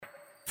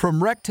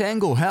From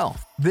Rectangle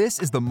Health, this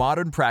is the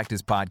Modern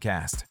Practice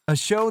Podcast, a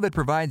show that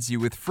provides you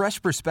with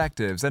fresh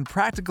perspectives and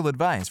practical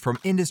advice from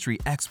industry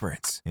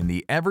experts in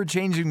the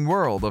ever-changing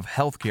world of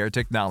healthcare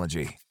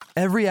technology.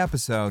 Every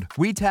episode,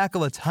 we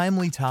tackle a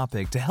timely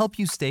topic to help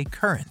you stay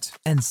current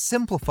and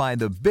simplify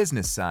the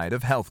business side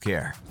of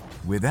healthcare.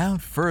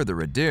 Without further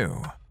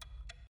ado.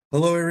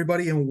 Hello,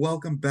 everybody, and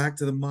welcome back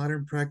to the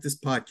Modern Practice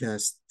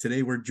Podcast.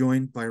 Today, we're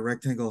joined by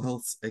Rectangle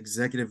Health's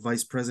Executive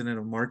Vice President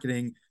of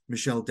Marketing,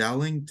 Michelle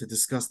Dowling, to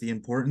discuss the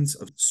importance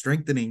of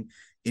strengthening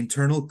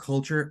internal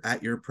culture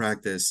at your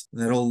practice.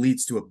 And that all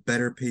leads to a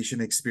better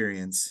patient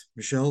experience.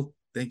 Michelle,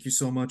 thank you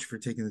so much for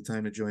taking the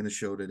time to join the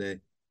show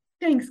today.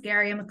 Thanks,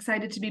 Gary. I'm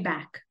excited to be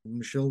back.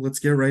 Michelle, let's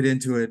get right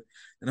into it.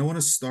 And I want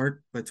to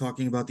start by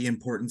talking about the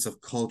importance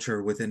of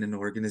culture within an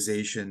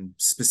organization,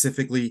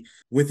 specifically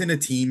within a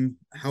team.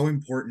 How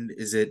important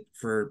is it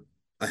for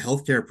a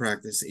healthcare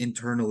practice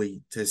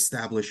internally to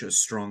establish a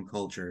strong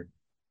culture?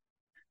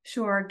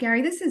 Sure,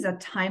 Gary, this is a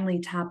timely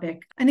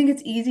topic. I think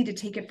it's easy to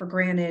take it for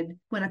granted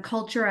when a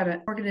culture at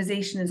an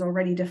organization is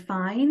already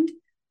defined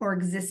or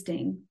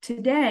existing.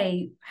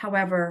 Today,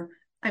 however,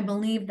 I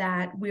believe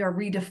that we are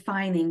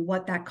redefining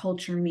what that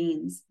culture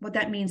means, what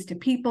that means to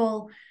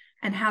people,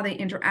 and how they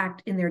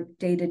interact in their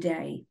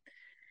day-to-day.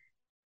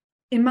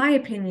 In my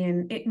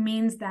opinion, it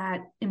means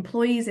that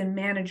employees and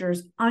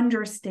managers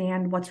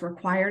understand what's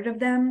required of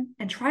them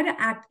and try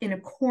to act in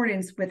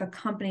accordance with a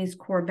company's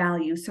core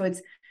values. So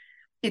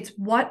it's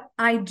what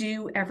I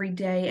do every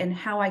day and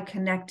how I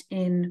connect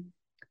in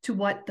to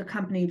what the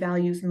company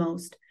values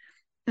most.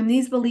 And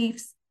these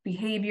beliefs,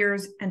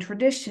 behaviors, and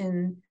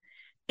tradition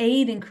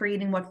aid in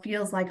creating what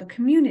feels like a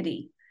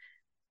community.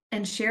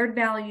 And shared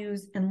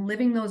values and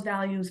living those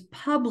values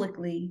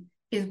publicly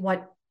is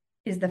what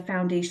is the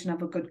foundation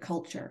of a good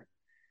culture.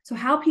 So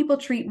how people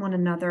treat one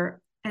another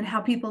and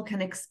how people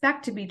can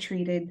expect to be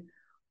treated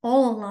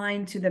all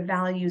align to the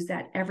values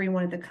that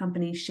everyone at the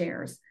company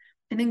shares.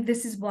 I think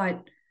this is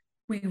what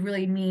we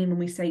really mean when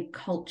we say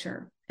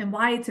culture. And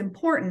why it's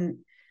important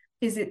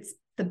is it's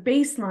the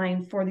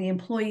baseline for the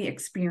employee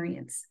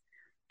experience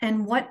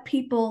and what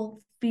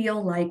people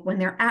feel like when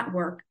they're at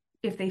work,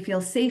 if they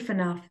feel safe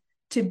enough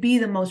to be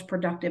the most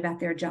productive at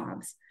their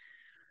jobs.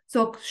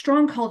 So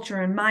strong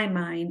culture, in my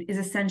mind, is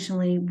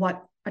essentially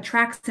what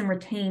attracts and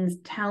retains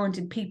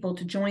talented people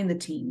to join the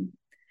team,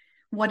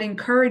 what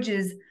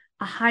encourages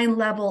a high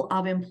level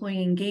of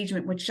employee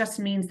engagement, which just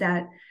means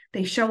that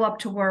they show up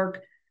to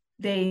work,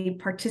 they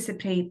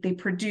participate, they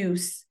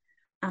produce,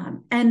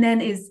 and then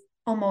is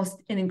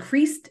almost an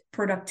increased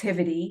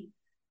productivity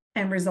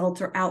and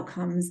results or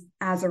outcomes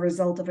as a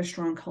result of a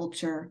strong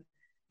culture,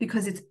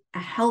 because it's a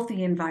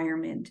healthy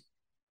environment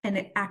and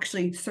it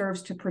actually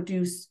serves to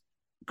produce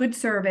good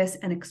service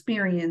and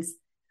experience.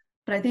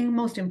 But I think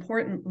most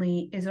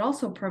importantly is it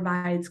also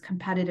provides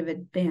competitive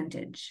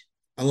advantage.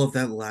 I love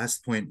that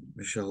last point,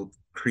 Michelle,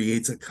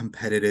 creates a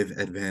competitive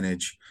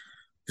advantage.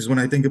 Because when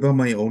I think about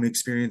my own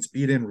experience,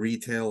 be it in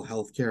retail,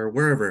 healthcare,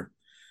 wherever,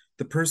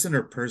 the person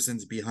or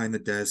persons behind the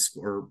desk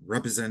or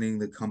representing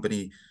the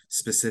company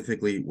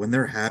specifically, when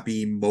they're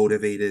happy,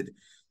 motivated,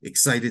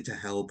 excited to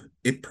help,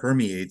 it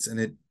permeates and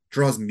it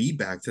draws me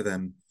back to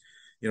them.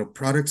 You know,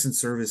 products and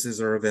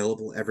services are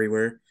available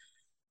everywhere,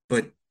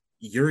 but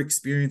your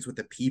experience with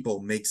the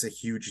people makes a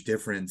huge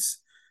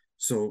difference.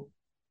 So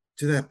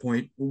to that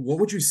point, what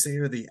would you say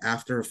are the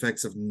after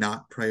effects of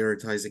not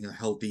prioritizing a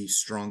healthy,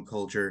 strong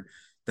culture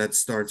that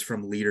starts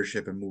from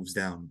leadership and moves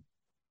down?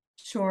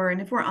 Sure. And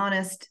if we're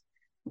honest,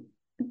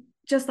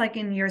 just like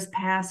in years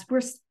past,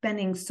 we're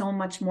spending so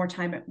much more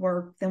time at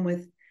work than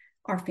with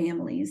our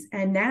families.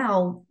 And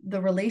now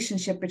the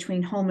relationship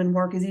between home and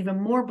work is even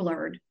more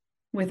blurred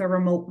with a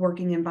remote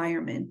working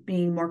environment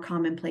being more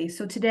commonplace.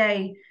 So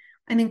today,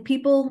 I think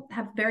people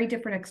have very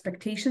different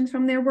expectations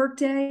from their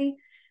workday.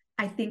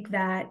 I think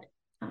that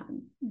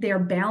their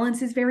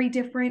balance is very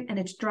different, and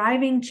it's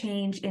driving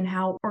change in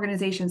how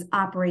organizations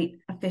operate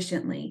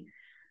efficiently.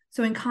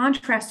 So in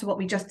contrast to what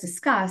we just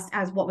discussed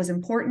as what was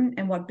important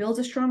and what builds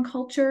a strong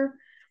culture,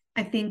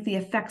 I think the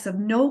effects of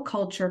no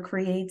culture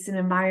creates an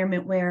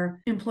environment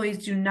where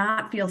employees do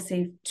not feel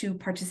safe to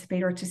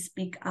participate or to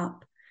speak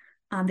up.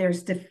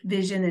 There's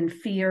division and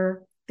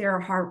fear. There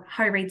are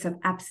high rates of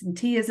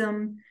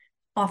absenteeism,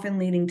 often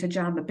leading to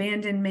job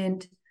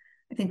abandonment.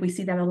 I think we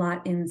see that a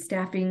lot in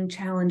staffing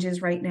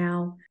challenges right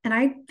now. And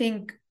I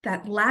think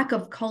that lack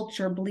of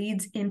culture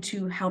bleeds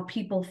into how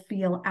people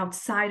feel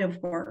outside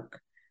of work,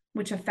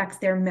 which affects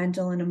their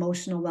mental and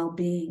emotional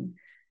well-being.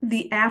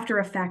 The after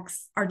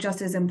effects are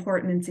just as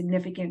important and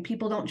significant.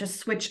 People don't just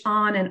switch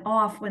on and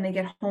off when they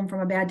get home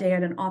from a bad day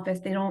at an office.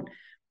 They don't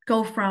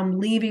go from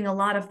leaving a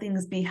lot of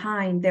things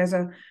behind. There's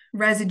a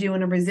residue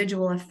and a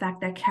residual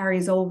effect that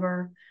carries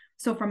over.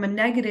 So from a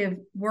negative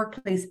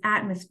workplace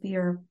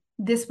atmosphere,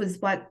 this was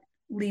what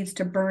leads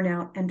to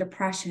burnout and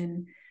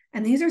depression.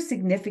 And these are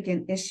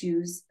significant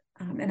issues.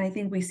 And I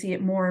think we see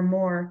it more and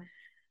more.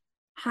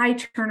 High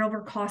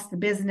turnover costs the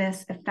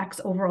business, affects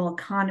overall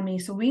economy.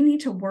 So we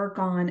need to work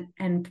on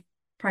and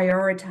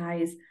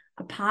prioritize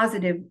a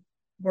positive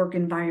work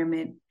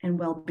environment and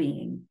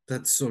well-being.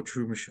 That's so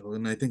true, Michelle.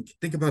 And I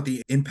think about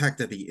the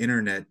impact of the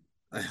internet.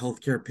 A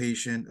healthcare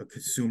patient, a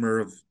consumer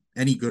of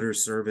any good or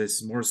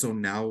service, more so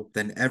now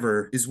than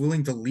ever, is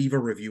willing to leave a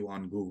review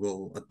on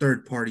Google, a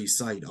third-party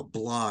site, a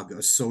blog,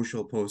 a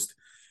social post.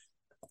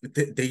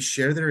 They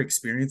share their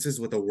experiences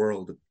with the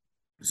world.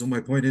 So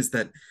my point is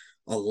that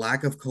a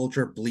lack of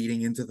culture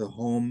bleeding into the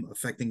home,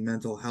 affecting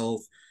mental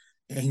health,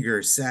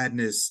 anger,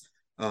 sadness,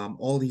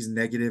 all these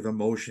negative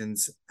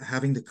emotions,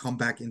 having to come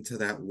back into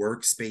that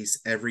workspace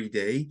every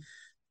day,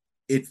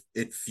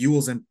 it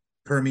fuels and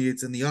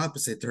permeates in the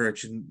opposite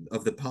direction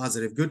of the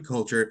positive good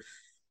culture,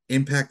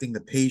 impacting the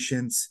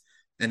patients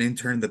and in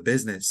turn the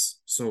business.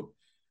 So,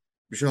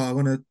 Michelle, I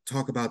want to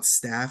talk about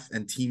staff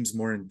and teams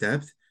more in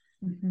depth.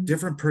 Mm-hmm.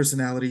 Different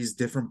personalities,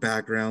 different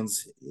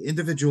backgrounds.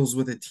 Individuals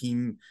with a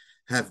team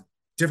have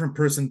different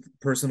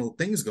personal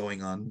things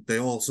going on. They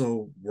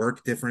also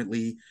work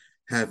differently,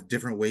 have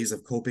different ways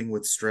of coping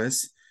with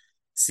stress,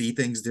 see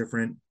things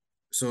different.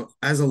 So,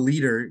 as a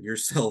leader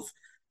yourself,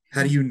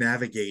 how do you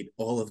navigate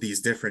all of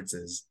these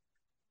differences?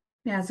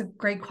 Yeah, it's a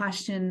great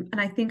question.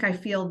 And I think I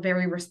feel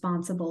very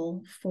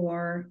responsible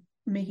for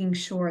making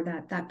sure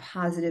that that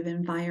positive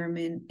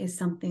environment is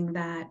something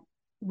that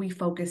we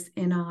focus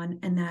in on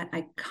and that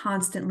I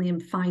constantly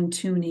am fine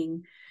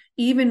tuning,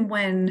 even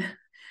when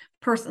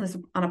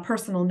on a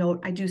personal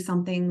note, I do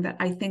something that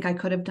I think I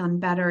could have done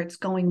better. It's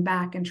going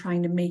back and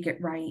trying to make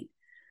it right.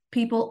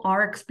 People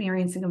are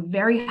experiencing a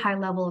very high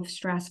level of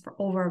stress for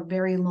over a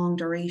very long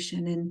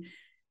duration, and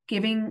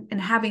giving and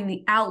having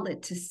the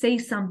outlet to say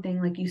something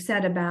like you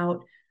said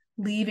about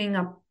leaving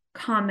a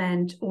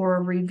comment or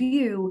a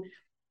review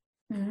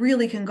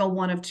really can go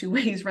one of two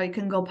ways, right? It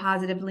can go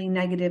positively,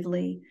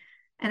 negatively.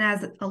 And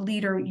as a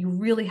leader, you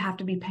really have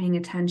to be paying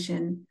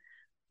attention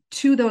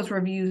to those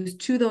reviews,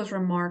 to those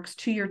remarks,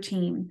 to your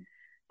team.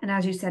 And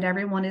as you said,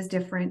 everyone is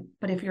different,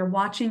 but if you're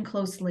watching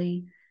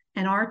closely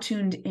and are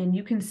tuned in,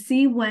 you can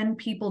see when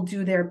people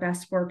do their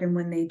best work and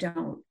when they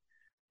don't.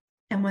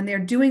 And when they're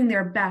doing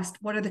their best,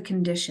 what are the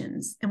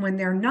conditions? And when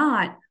they're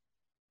not,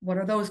 what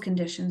are those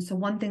conditions? So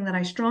one thing that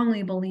I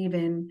strongly believe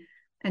in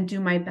and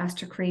do my best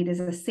to create is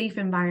a safe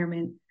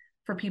environment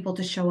for people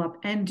to show up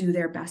and do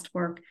their best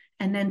work,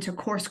 and then to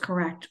course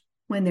correct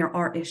when there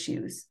are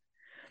issues.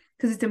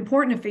 Because it's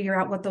important to figure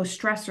out what those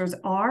stressors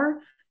are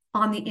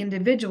on the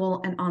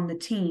individual and on the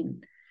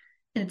team.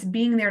 And it's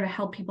being there to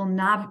help people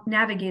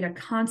navigate a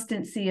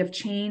constant sea of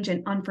change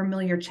and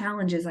unfamiliar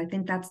challenges. I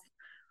think that's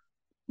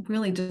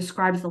really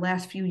describes the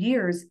last few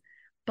years,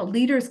 but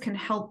leaders can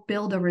help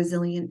build a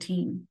resilient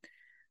team.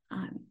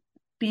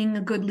 Being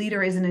a good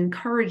leader is an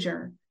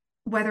encourager,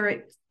 whether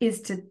it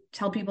is to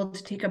tell people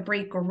to take a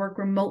break or work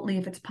remotely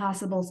if it's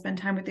possible, spend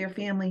time with their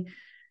family,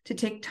 to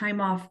take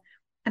time off.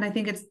 And I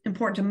think it's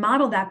important to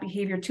model that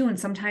behavior too. And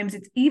sometimes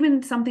it's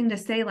even something to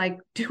say like,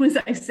 do as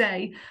I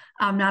say,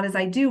 not as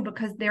I do,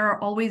 because there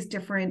are always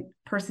different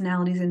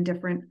personalities and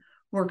different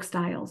work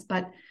styles.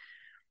 But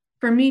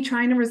for me,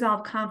 trying to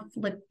resolve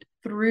conflict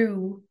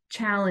through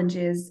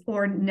challenges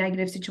or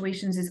negative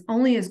situations is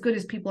only as good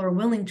as people are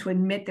willing to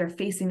admit they're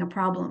facing a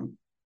problem.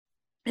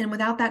 And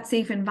without that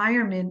safe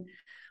environment,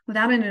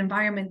 without an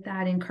environment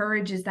that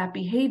encourages that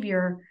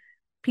behavior,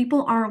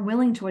 people aren't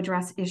willing to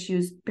address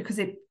issues because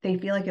they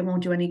feel like it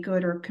won't do any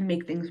good or can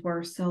make things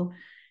worse. So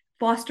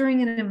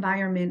fostering an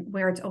environment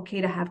where it's okay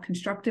to have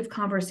constructive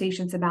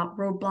conversations about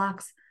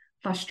roadblocks,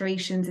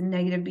 frustrations, and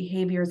negative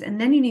behaviors, and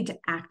then you need to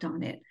act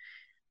on it.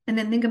 And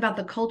then think about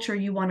the culture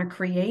you want to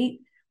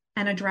create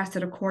and address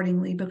it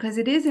accordingly, because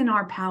it is in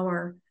our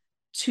power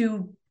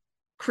to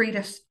create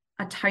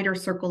a tighter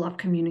circle of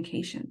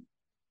communication.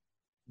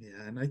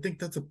 Yeah, and I think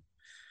that's a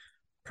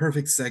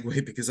perfect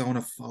segue because I want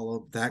to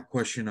follow that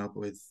question up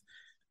with,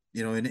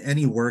 in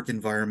any work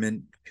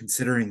environment,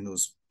 considering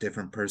those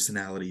different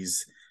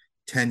personalities,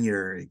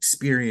 tenure,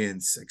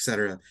 experience,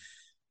 etc.,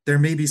 there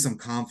may be some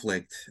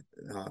conflict.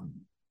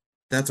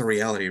 That's a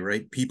reality,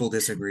 right? People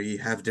disagree,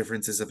 have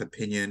differences of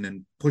opinion,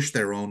 and push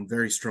their own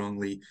very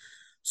strongly.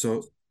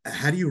 So,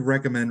 how do you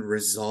recommend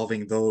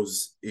resolving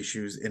those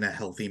issues in a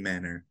healthy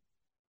manner?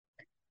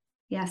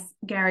 Yes,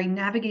 Gary,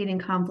 navigating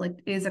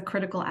conflict is a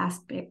critical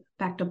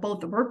aspect of both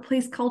the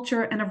workplace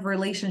culture and of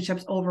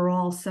relationships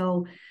overall.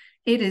 So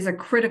it is a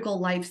critical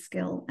life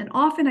skill. And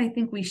often I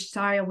think we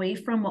shy away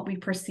from what we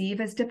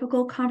perceive as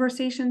difficult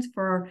conversations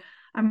for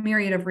a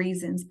myriad of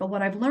reasons. But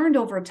what I've learned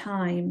over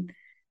time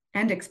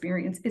and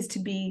experience is to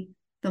be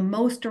the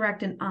most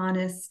direct and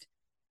honest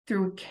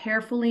through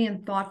carefully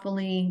and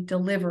thoughtfully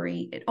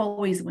delivery. It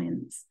always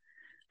wins.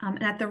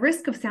 And at the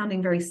risk of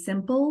sounding very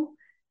simple,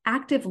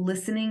 active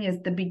listening is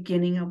the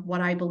beginning of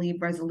what I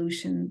believe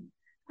resolution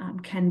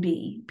can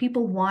be.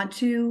 People want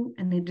to,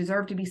 and they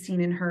deserve to be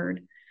seen and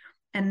heard.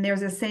 And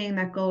there's a saying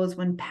that goes,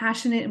 when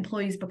passionate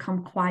employees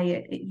become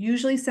quiet, it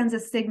usually sends a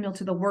signal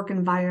to the work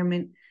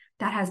environment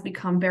that has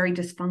become very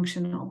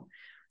dysfunctional.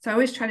 So I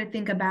always try to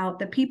think about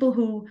the people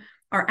who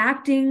are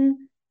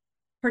acting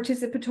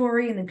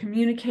participatory and then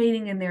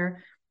communicating and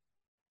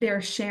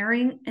they're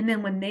sharing. And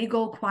then when they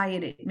go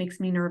quiet, it makes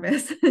me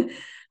nervous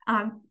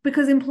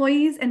because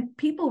employees and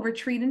people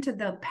retreat into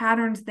the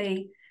patterns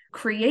they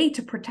create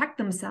to protect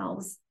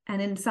themselves.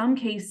 And in some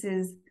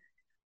cases,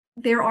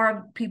 there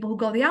are people who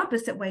go the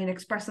opposite way and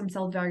express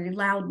themselves very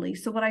loudly.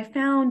 So what I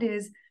found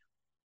is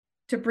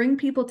to bring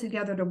people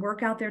together to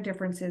work out their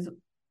differences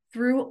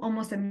through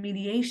almost a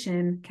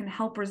mediation can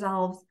help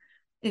resolve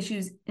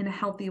issues in a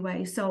healthy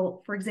way.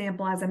 So, for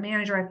example, as a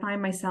manager, I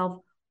find myself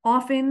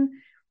often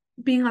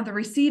being on the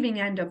receiving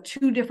end of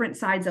two different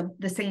sides of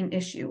the same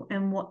issue.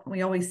 And what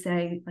we always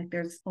say, like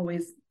there's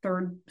always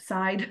third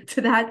side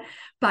to that,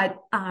 but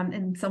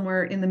and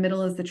somewhere in the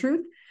middle is the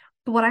truth.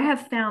 But what I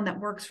have found that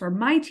works for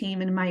my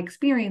team and my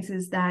experience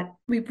is that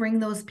we bring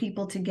those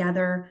people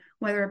together,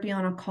 whether it be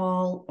on a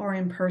call or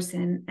in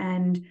person,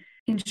 and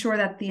ensure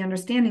that the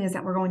understanding is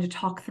that we're going to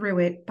talk through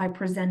it by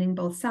presenting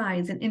both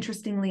sides. And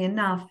interestingly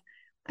enough,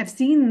 I've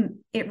seen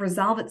it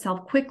resolve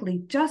itself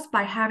quickly just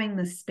by having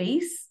the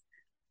space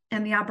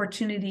and the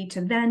opportunity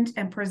to vent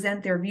and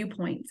present their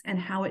viewpoints and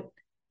how it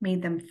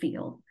made them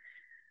feel.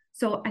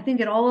 So I think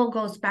it all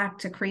goes back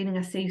to creating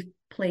a safe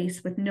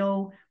place with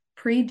no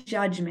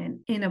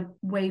prejudgment in a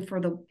way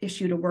for the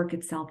issue to work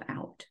itself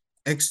out.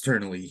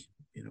 Externally,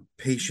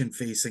 patient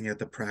facing at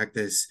the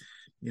practice,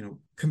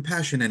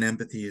 compassion and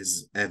empathy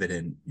is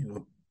evident.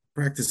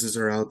 Practices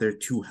are out there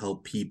to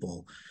help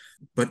people.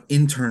 But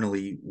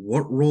internally,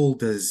 what role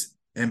does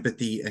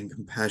empathy and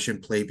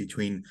compassion play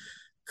between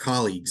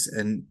colleagues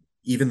and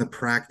even the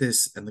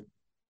practice and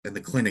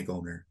the clinic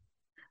owner?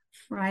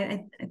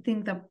 Right. I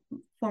think the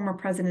former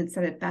president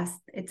said it best.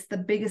 It's the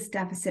biggest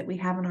deficit we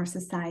have in our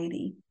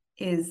society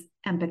is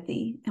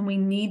empathy. And we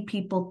need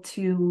people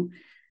to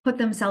put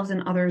themselves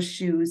in others'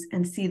 shoes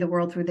and see the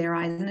world through their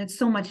eyes. And it's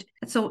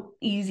so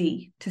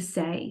easy to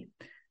say.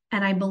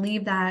 And I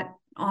believe that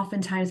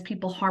oftentimes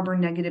people harbor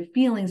negative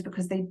feelings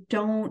because they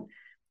don't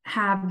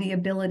have the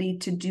ability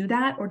to do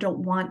that or don't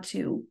want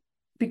to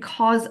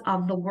because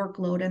of the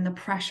workload and the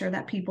pressure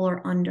that people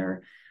are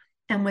under.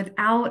 And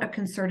without a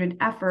concerted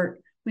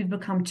effort, we've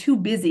become too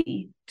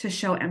busy to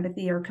show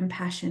empathy or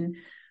compassion.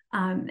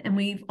 And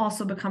we've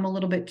also become a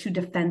little bit too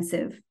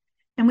defensive.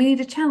 And we need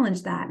to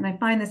challenge that. And I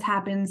find this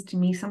happens to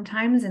me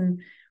sometimes.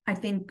 And I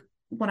think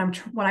what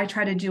I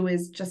try to do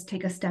is just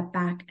take a step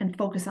back and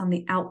focus on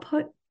the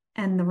output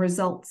and the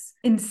results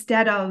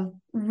instead of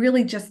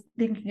really just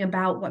thinking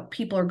about what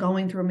people are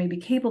going through or maybe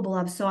capable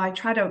of. So I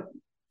try to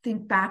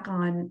think back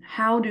on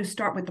how to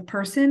start with the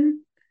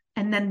person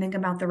and then think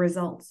about the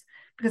results.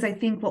 Because I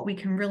think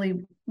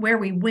where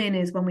we win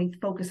is when we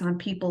focus on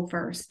people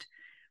first,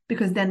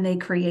 because then they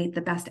create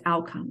the best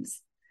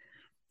outcomes.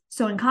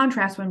 So in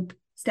contrast, when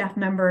staff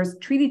members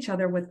treat each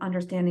other with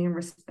understanding and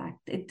respect,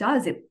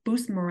 it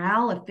boosts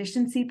morale,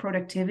 efficiency,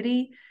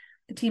 productivity.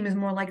 The team is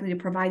more likely to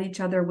provide each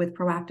other with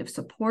proactive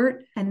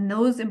support. And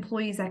those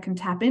employees that can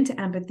tap into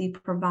empathy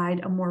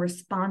provide a more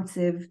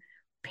responsive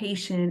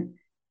patient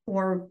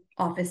or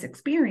office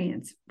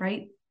experience,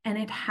 right? And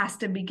it has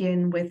to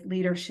begin with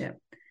leadership.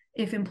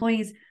 If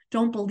employees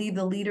don't believe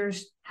the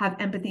leaders have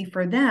empathy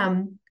for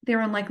them,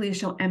 they're unlikely to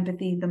show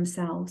empathy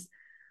themselves.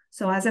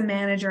 So as a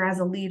manager, as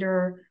a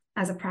leader,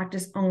 as a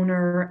practice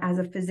owner, as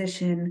a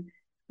physician,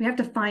 we have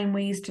to find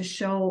ways to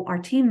show our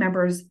team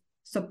members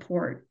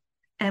support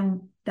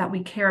and that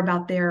we care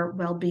about their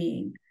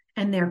well-being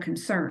and their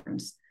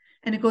concerns.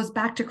 And it goes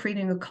back to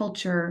creating a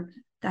culture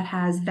that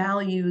has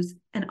values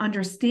and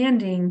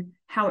understanding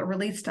how it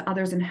relates to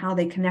others and how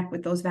they connect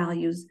with those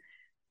values.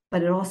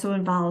 But it also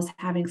involves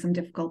having some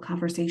difficult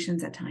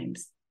conversations at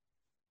times.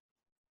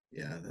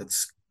 Yeah,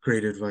 that's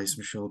great advice,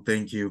 Michelle.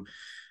 Thank you.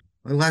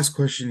 My last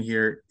question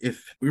here,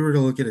 if we were to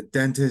look at a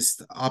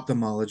dentist,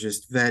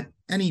 ophthalmologist, vet,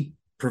 any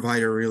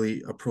provider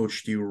really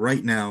approached you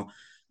right now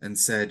and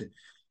said,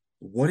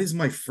 what is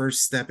my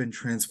first step in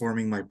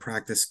transforming my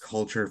practice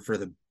culture for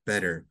the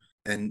better?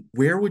 And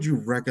where would you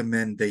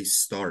recommend they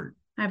start?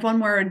 I have one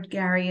word,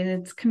 Gary, and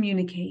it's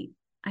communicate.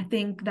 I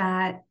think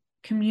that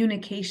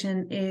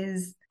communication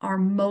is our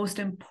most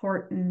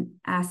important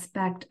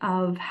aspect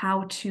of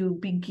how to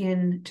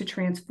begin to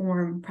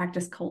transform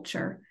practice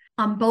culture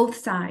on both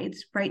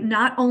sides, right?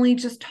 Not only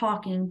just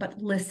talking, but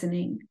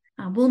listening.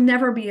 We'll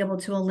never be able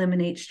to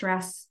eliminate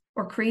stress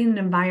or create an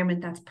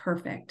environment that's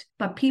perfect,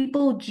 but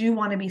people do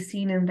want to be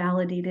seen and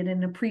validated,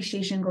 and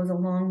appreciation goes a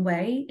long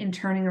way in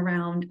turning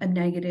around a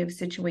negative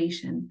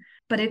situation.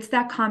 But it's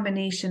that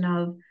combination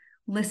of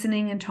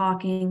listening and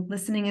talking,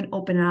 listening and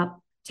open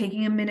up,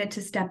 taking a minute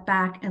to step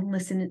back and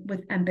listen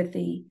with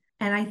empathy.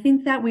 And I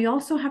think that we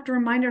also have to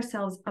remind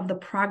ourselves of the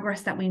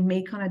progress that we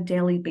make on a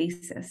daily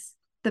basis,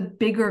 the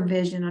bigger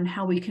vision on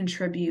how we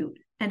contribute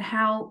and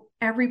how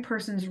every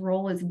person's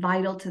role is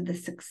vital to the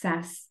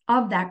success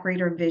of that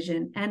greater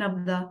vision and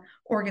of the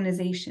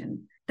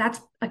organization. That's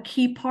a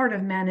key part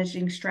of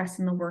managing stress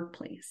in the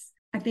workplace.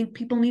 I think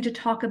people need to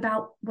talk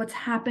about what's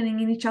happening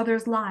in each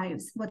other's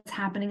lives, what's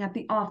happening at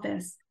the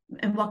office,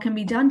 and what can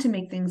be done to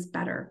make things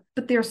better.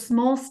 But there are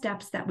small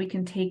steps that we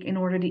can take in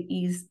order to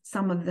ease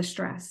some of the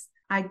stress.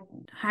 I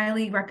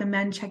highly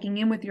recommend checking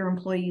in with your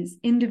employees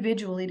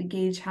individually to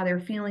gauge how they're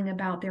feeling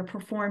about their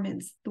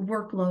performance, the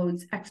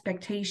workloads,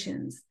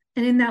 expectations.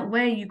 And in that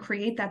way, you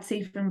create that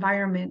safe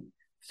environment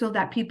so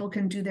that people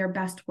can do their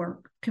best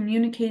work.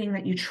 Communicating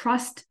that you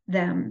trust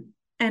them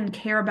and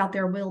care about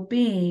their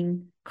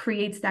well-being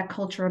creates that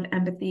culture of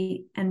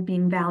empathy and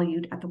being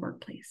valued at the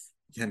workplace.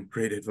 Again,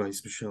 great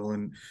advice, Michelle.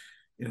 And,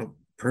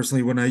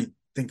 personally, when I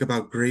think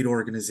about great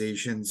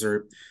organizations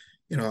or,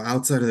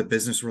 outside of the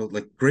business world,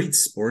 like great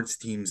sports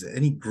teams,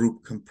 any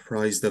group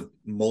comprised of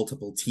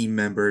multiple team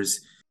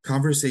members,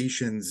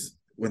 conversations,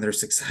 when they're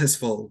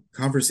successful,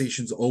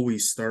 conversations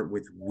always start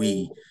with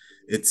we.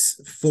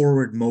 It's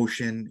forward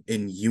motion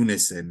in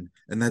unison.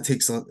 And that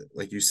takes,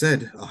 like you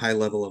said, a high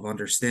level of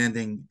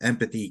understanding,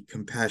 empathy,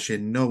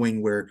 compassion,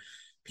 knowing where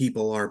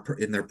people are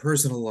in their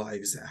personal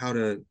lives, how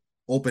to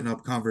open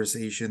up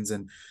conversations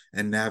and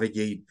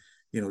navigate,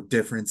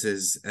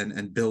 differences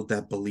and build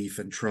that belief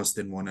and trust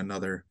in one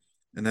another.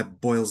 And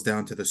that boils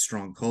down to the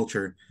strong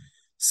culture.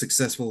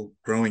 Successful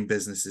growing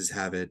businesses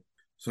have it.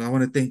 So I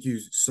want to thank you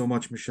so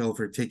much, Michelle,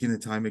 for taking the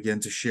time again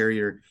to share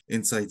your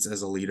insights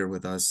as a leader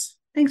with us.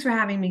 Thanks for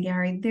having me,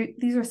 Gary.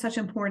 These are such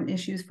important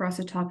issues for us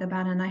to talk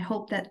about, and I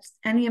hope that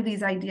any of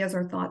these ideas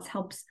or thoughts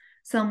helps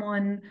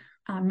someone,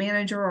 a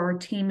manager or a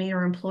teammate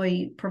or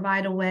employee,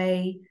 provide a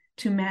way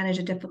to manage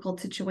a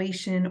difficult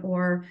situation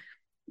or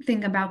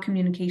think about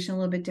communication a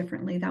little bit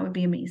differently. That would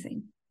be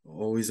amazing.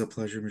 Always a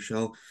pleasure,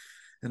 Michelle.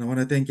 And I want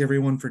to thank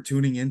everyone for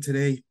tuning in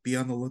today. Be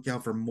on the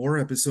lookout for more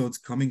episodes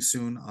coming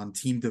soon on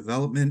team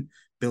development,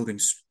 building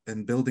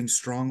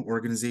strong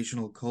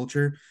organizational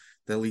culture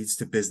that leads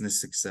to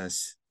business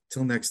success.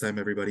 Till next time,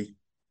 everybody.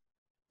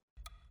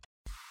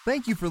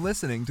 Thank you for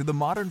listening to the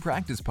Modern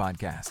Practice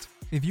Podcast.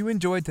 If you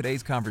enjoyed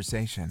today's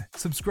conversation,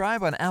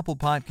 subscribe on Apple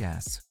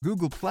Podcasts,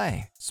 Google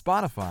Play,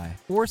 Spotify,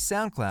 or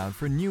SoundCloud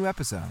for new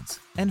episodes.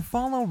 And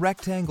follow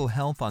Rectangle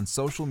Health on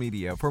social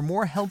media for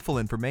more helpful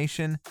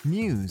information,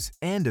 news,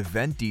 and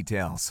event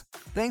details.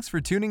 Thanks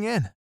for tuning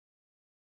in.